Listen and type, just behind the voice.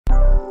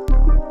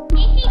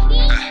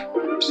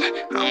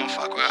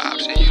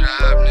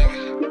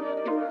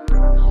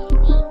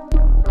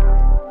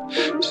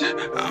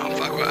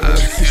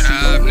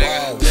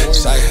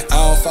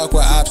fuck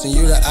with ops and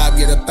you the op,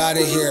 get up out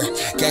of here.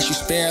 Guess you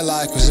sparing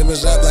life, cause it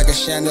was up like a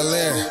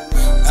chandelier.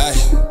 Ay,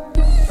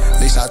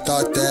 at least I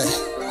thought that.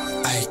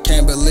 I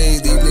can't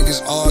believe these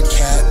niggas all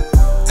cap.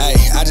 Ay,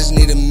 I just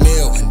need a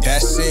meal and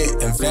that's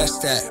it.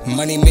 Invest that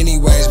money many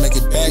ways, make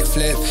it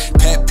backflip.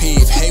 Pet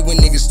peeve, hate when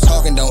niggas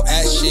talking, don't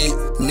act shit.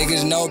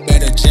 Niggas know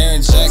better,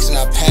 Jackson,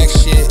 I pack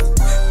shit.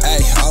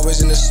 Ay,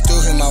 always in the stew,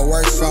 hit my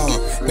work phone.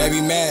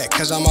 Baby mad,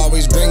 cause I'm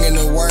always bringing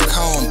the work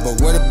home. But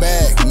with a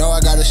bag, know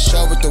I got a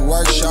show with the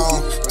work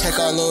shown. Take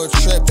our little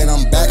trip and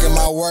I'm back in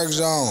my work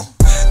zone.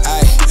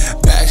 Ay,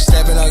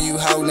 backstepping on you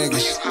hoe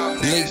niggas.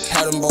 Leaked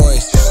how them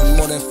boys,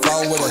 more than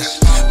 4 with us.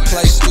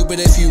 Play stupid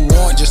if you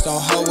want, just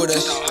don't hold with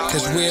us.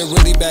 Cause we'll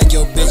really back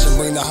your bitch and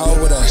bring the hoe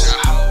with us.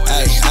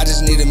 Ay, I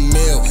just need a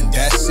meal and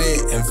that's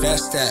it.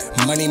 Invest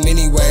that money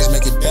many ways,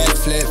 make it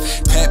backflip.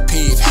 Pet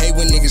peeve, hate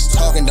when niggas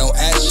talking, don't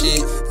act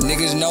shit.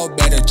 Niggas know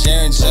better,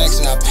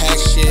 Jackson, I pack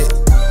shit.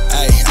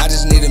 Ay, I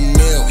just need a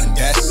meal and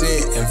that's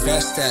it.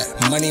 Invest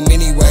that money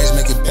many ways,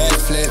 make it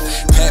backflip.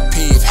 Pet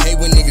peeve, hate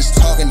when niggas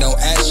talking, don't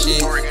act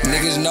shit.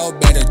 Niggas know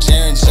better,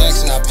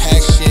 Jackson, I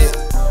pack shit.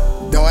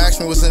 Don't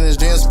ask me what's in this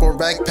Gen Sport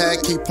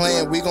backpack. Keep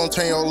playing, we gon'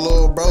 turn your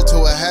little bro to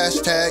a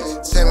hashtag.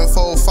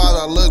 7-fold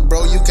father, look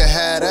bro, you can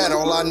have that.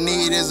 All I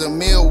need is a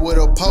meal with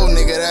a pole,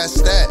 nigga,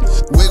 that's that.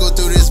 Wiggle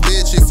through this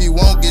bitch if you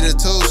won't get a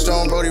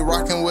two-stone. Brody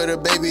rockin' with a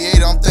baby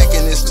 8, I'm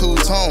thinking it's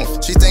two-tone.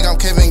 She think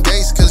I'm Kevin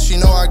Gates cause she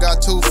know I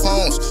got 2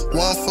 phones.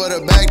 One for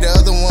the bag, the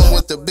other one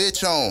with the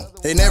bitch on.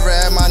 They never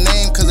add my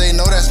name cause they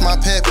know that's my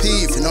pet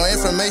peeve. No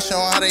information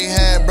on how they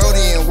had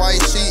Brody in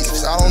white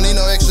sheets. I don't need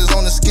no extras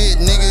on the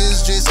skit, nigga,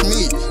 it's just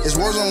me. It's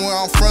words on where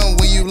I'm from,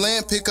 when you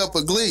land, pick up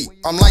a glee.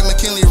 I'm like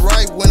McKinley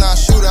Wright, when I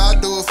shoot her, I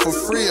do it for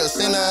free. A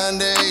send an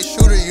underage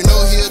shooter, you know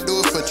he'll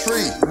do it for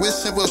free. With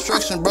simple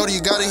instruction, brody,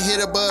 you gotta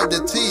hit above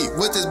the T.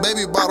 With this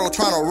baby bottle,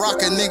 tryna rock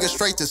a nigga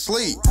straight to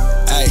sleep.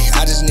 Ay,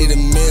 I just need a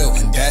meal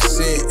and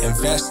that's it.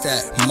 Invest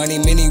that money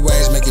many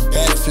ways, make it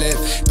backflip.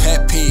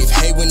 Pet peeve,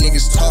 hate when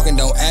niggas talking,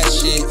 don't act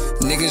shit.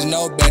 Niggas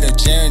know better,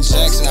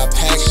 Jackson, I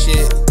pack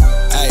shit.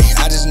 Ay,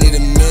 I just need a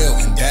meal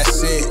and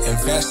that's it.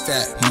 Invest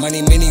that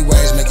money many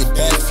ways, make it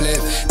backflip.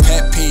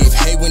 Pet peeve,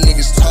 hate when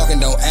niggas talking,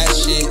 don't act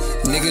shit.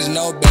 Niggas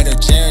know better,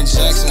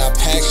 Jackson, I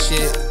pack